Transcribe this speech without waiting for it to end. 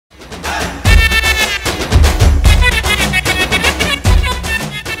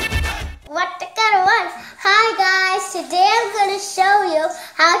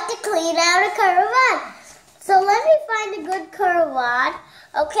how to clean out a Karvad. So let me find a good Karvad.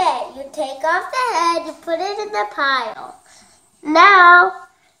 Okay, you take off the head, you put it in the pile. Now,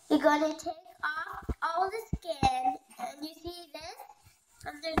 you're going to take off all the skin, and you see this?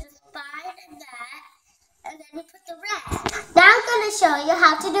 And there's a spine and that, and then you put the rest. Now I'm going to show you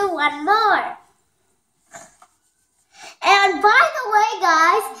how to do one more. And by the way,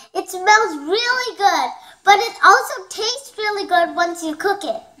 guys, it smells really good, but it also tastes really good once you cook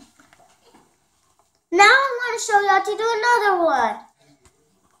it. Now I'm going to show you how to do another one.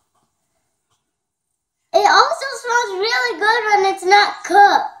 It also smells really good when it's not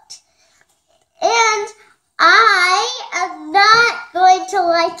cooked. And I am not going to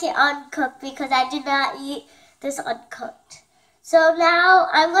like it uncooked because I do not eat this uncooked. So now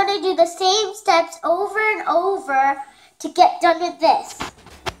I'm going to do the same steps over and over to get done with this.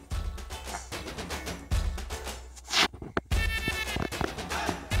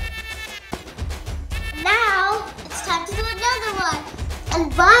 Now it's time to do another one.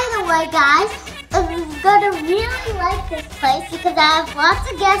 And by the way, guys, I'm going to really like this place because I have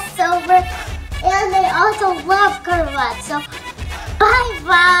lots of guests over and they also love Karvad. So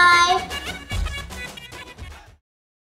bye-bye.